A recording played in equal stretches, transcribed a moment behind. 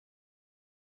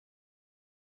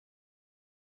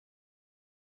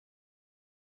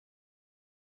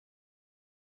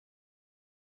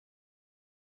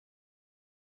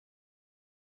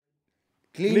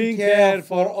Clean care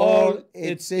for all,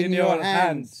 it's in your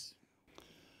hands.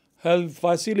 Health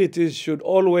facilities should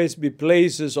always be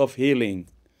places of healing.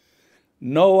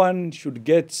 No one should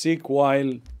get sick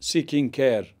while seeking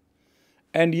care.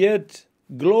 And yet,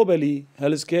 globally,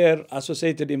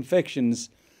 healthcare-associated infections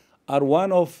are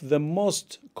one of the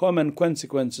most common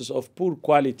consequences of poor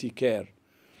quality care.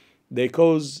 They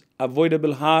cause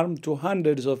avoidable harm to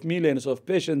hundreds of millions of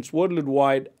patients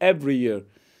worldwide every year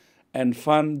and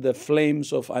fan the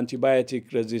flames of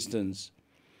antibiotic resistance.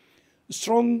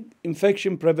 Strong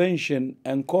infection prevention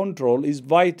and control is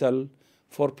vital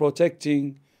for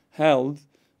protecting health,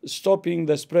 stopping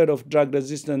the spread of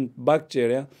drug-resistant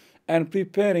bacteria, and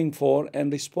preparing for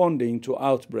and responding to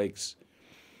outbreaks.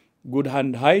 Good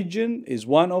hand hygiene is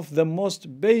one of the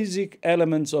most basic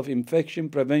elements of infection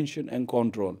prevention and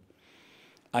control.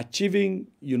 Achieving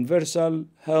universal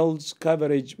health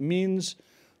coverage means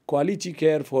quality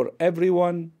care for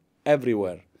everyone,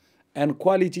 everywhere. And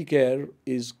quality care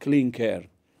is clean care.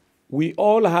 We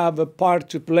all have a part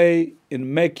to play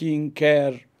in making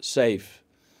care safe.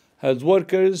 Health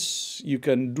workers, you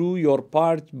can do your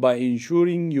part by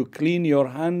ensuring you clean your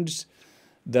hands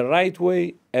the right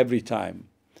way every time.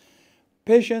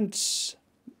 Patients,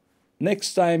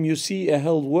 next time you see a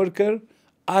health worker,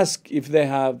 ask if they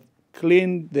have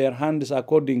cleaned their hands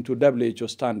according to WHO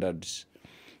standards.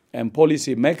 And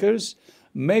policymakers,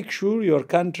 make sure your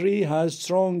country has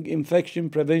strong infection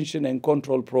prevention and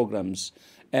control programs,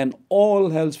 and all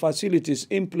health facilities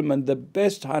implement the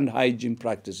best hand hygiene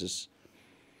practices.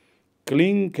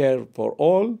 Clean care for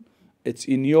all, it's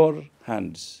in your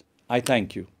hands. I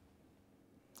thank you.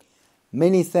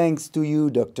 Many thanks to you,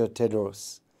 Dr.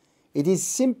 Tedros. It is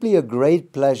simply a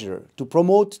great pleasure to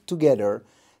promote together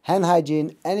hand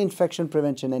hygiene and infection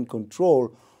prevention and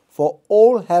control for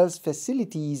all health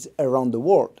facilities around the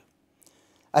world.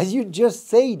 As you just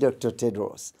said, Dr.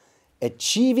 Tedros,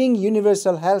 achieving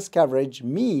universal health coverage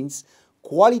means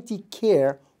quality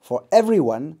care for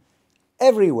everyone,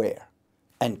 everywhere.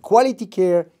 And quality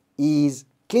care is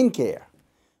clean care.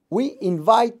 We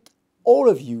invite all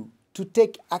of you to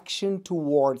take action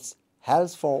towards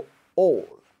health for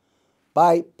all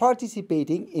by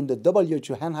participating in the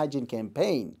WHO hand hygiene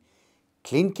campaign.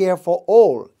 Clean care for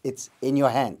all, it's in your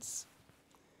hands.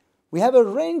 We have a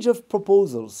range of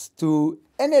proposals to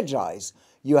energize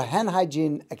your hand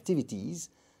hygiene activities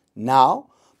now,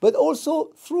 but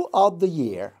also throughout the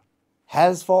year.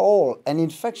 Health for all and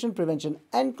infection prevention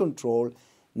and control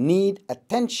need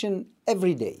attention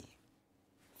every day.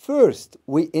 First,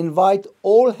 we invite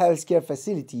all healthcare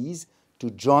facilities to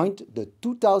join the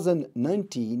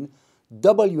 2019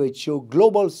 WHO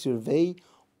Global Survey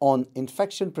on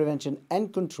Infection Prevention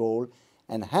and Control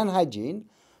and Hand Hygiene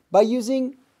by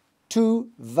using two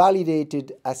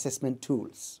validated assessment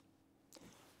tools.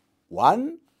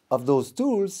 One of those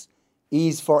tools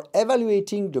is for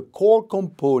evaluating the core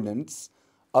components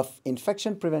of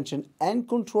infection prevention and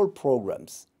control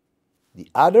programs. The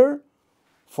other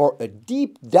for a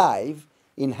deep dive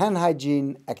in hand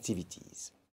hygiene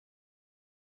activities.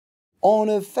 On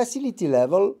a facility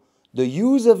level, the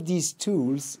use of these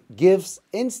tools gives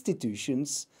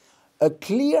institutions a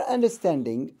clear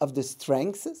understanding of the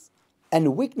strengths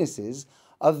and weaknesses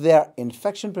of their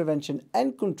infection prevention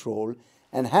and control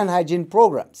and hand hygiene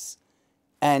programs,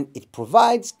 and it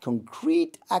provides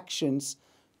concrete actions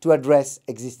to address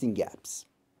existing gaps.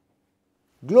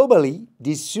 Globally,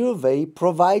 this survey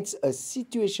provides a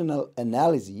situational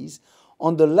analysis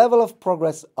on the level of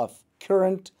progress of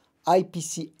current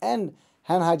IPC and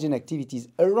hand hygiene activities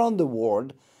around the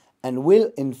world and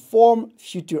will inform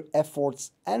future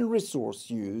efforts and resource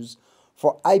use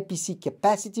for IPC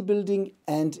capacity building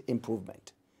and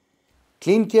improvement.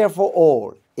 Clean care for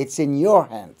all, it's in your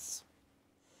hands.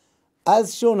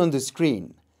 As shown on the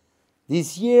screen,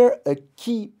 this year a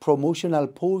key promotional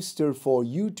poster for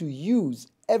you to use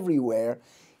everywhere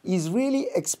is really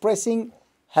expressing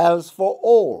health for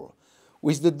all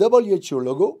with the WHO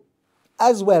logo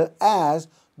as well as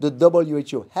the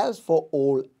WHO Health for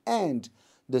All and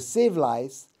the Save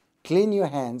Lives, Clean Your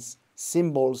Hands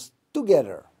symbols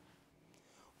together.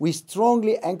 We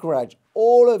strongly encourage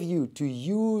all of you to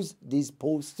use this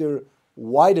poster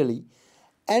widely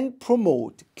and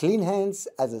promote clean hands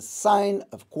as a sign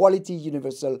of quality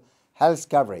universal health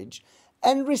coverage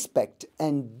and respect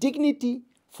and dignity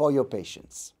for your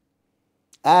patients.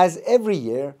 As every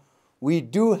year, we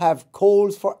do have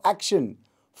calls for action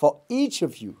for each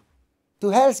of you. To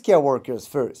healthcare workers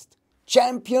first,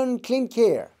 champion clean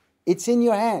care, it's in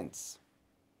your hands.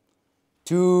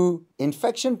 To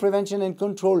infection prevention and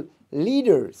control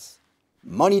leaders,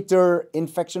 monitor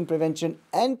infection prevention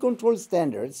and control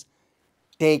standards,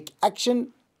 take action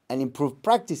and improve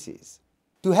practices.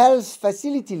 To health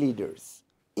facility leaders,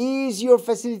 is your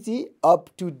facility up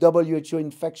to WHO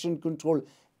infection control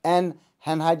and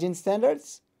hand hygiene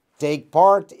standards? Take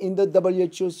part in the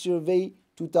WHO survey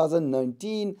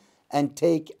 2019 and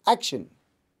take action.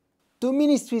 To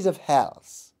ministries of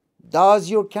health,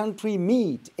 does your country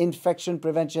meet infection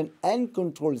prevention and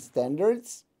control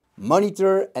standards?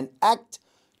 Monitor and act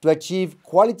to achieve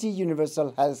quality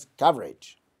universal health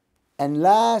coverage. And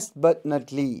last but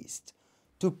not least,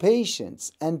 to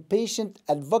patients and patient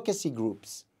advocacy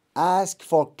groups, ask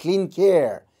for clean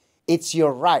care. It's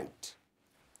your right.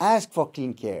 Ask for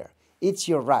clean care. It's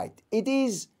your right. It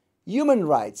is human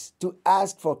rights to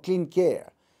ask for clean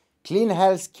care, clean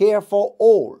health care for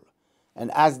all.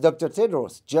 And as Dr.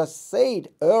 Tedros just said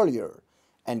earlier,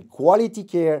 and quality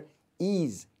care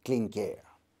is clean care.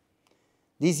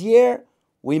 This year,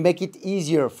 we make it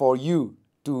easier for you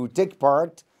to take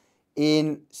part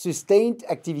in sustained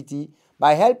activity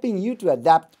by helping you to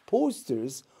adapt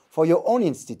posters for your own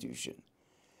institution.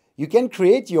 You can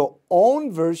create your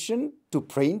own version to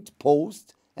print,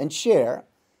 post, and share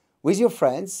with your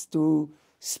friends to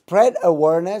spread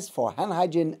awareness for hand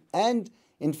hygiene and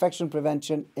infection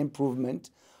prevention improvement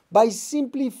by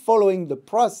simply following the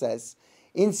process,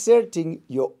 inserting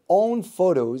your own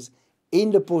photos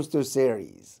in the poster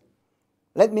series.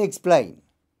 Let me explain.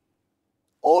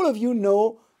 All of you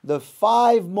know the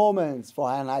 5 moments for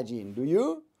hand hygiene, do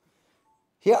you?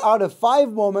 Here are the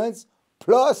 5 moments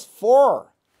plus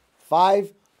 4.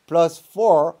 5 plus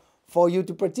 4 for you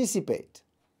to participate.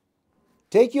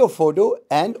 Take your photo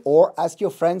and or ask your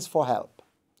friends for help.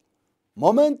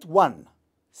 Moment 1.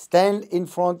 Stand in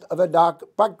front of a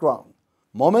dark background.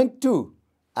 Moment 2.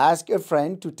 Ask a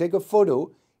friend to take a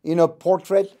photo in a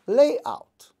portrait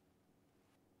layout.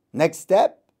 Next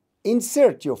step,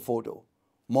 insert your photo.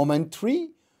 Moment 3.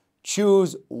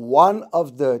 Choose one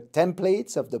of the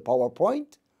templates of the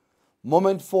PowerPoint.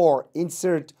 Moment 4.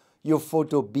 Insert your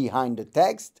photo behind the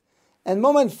text. And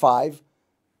moment 5.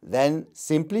 Then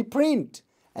simply print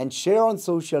and share on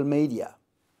social media.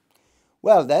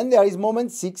 Well, then there is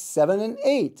moment 6, 7, and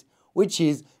 8, which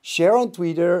is share on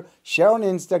Twitter, share on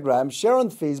Instagram, share on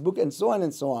Facebook, and so on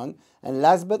and so on. And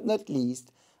last but not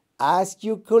least, ask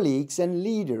your colleagues and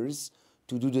leaders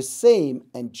to do the same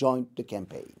and join the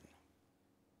campaign.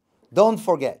 Don't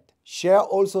forget, share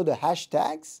also the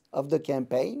hashtags of the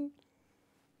campaign.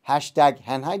 Hashtag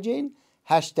hand hygiene,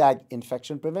 hashtag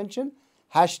infection prevention,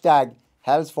 hashtag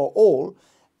health for all,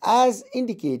 as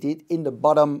indicated in the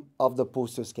bottom of the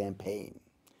posters campaign.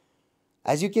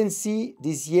 As you can see,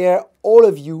 this year, all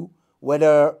of you,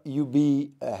 whether you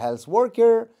be a health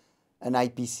worker, an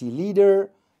IPC leader,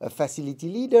 a facility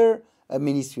leader, a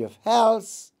Ministry of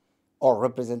Health, or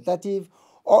representative,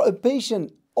 or a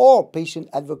patient or patient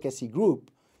advocacy group,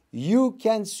 you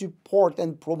can support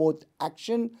and promote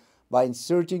action by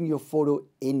inserting your photo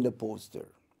in the poster.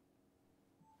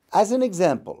 As an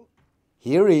example,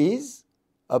 here is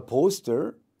a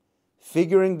poster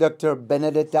figuring Dr.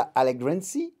 Benedetta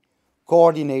Allegrenzi,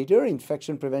 Coordinator,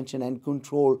 Infection Prevention and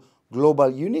Control Global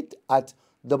Unit at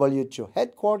WHO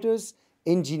Headquarters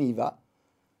in Geneva,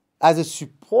 as a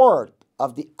support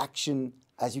of the action,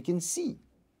 as you can see.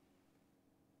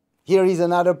 Here is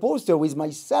another poster with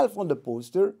myself on the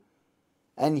poster,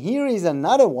 and here is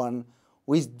another one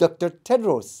with Dr.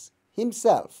 Tedros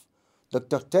himself.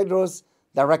 Dr. Tedros,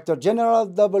 Director General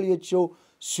of WHO,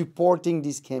 supporting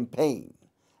this campaign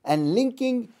and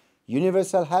linking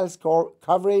universal health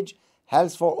coverage,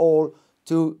 health for all,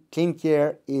 to clean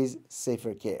care is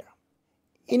safer care.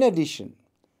 In addition,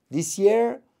 this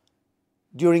year,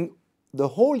 during the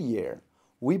whole year,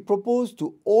 we propose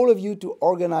to all of you to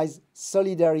organize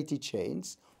solidarity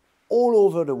chains all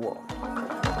over the world.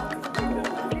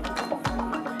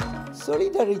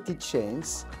 Solidarity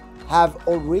chains have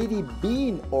already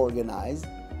been organized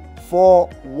for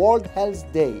World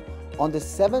Health Day on the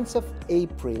 7th of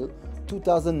April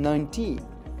 2019,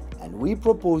 and we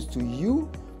propose to you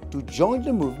to join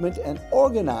the movement and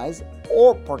organize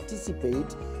or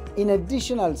participate in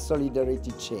additional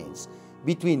solidarity chains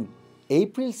between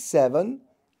April 7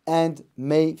 and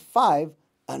May 5,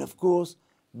 and of course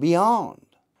beyond.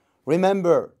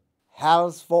 Remember,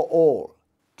 health for all,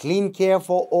 clean care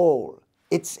for all,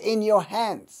 it's in your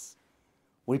hands.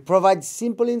 We provide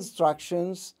simple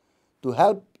instructions to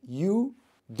help you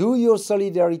do your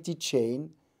solidarity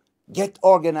chain. Get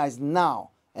organized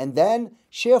now, and then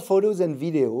share photos and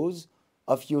videos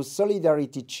of your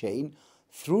solidarity chain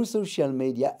through social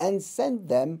media and send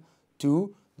them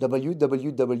to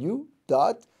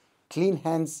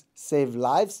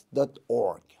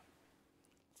www.cleanhandsavelives.org.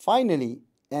 Finally,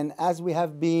 and as we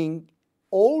have been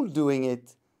all doing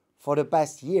it for the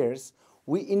past years,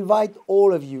 we invite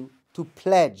all of you to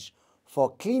pledge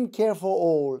for clean care for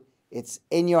all. It's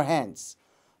in your hands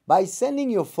by sending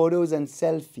your photos and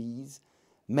selfies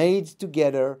made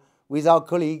together with our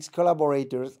colleagues,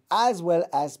 collaborators, as well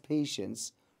as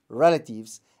patients,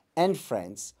 relatives, and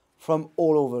friends from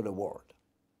all over the world.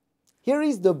 Here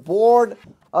is the board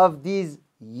of this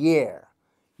year.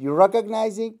 You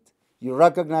recognize it? You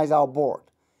recognize our board.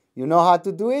 You know how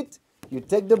to do it? You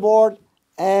take the board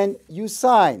and you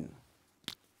sign.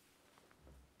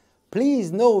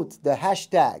 Please note the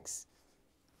hashtags.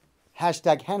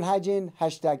 Hashtag hand hygiene,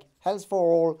 hashtag health for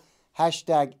all,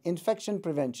 hashtag infection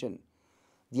prevention.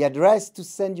 The address to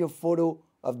send your photo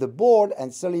of the board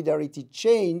and solidarity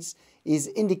chains is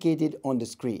indicated on the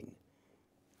screen.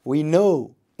 We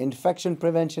know infection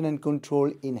prevention and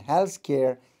control in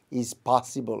healthcare is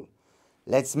possible.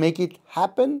 Let's make it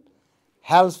happen.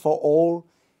 Health for all,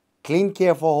 clean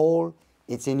care for all,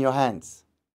 it's in your hands.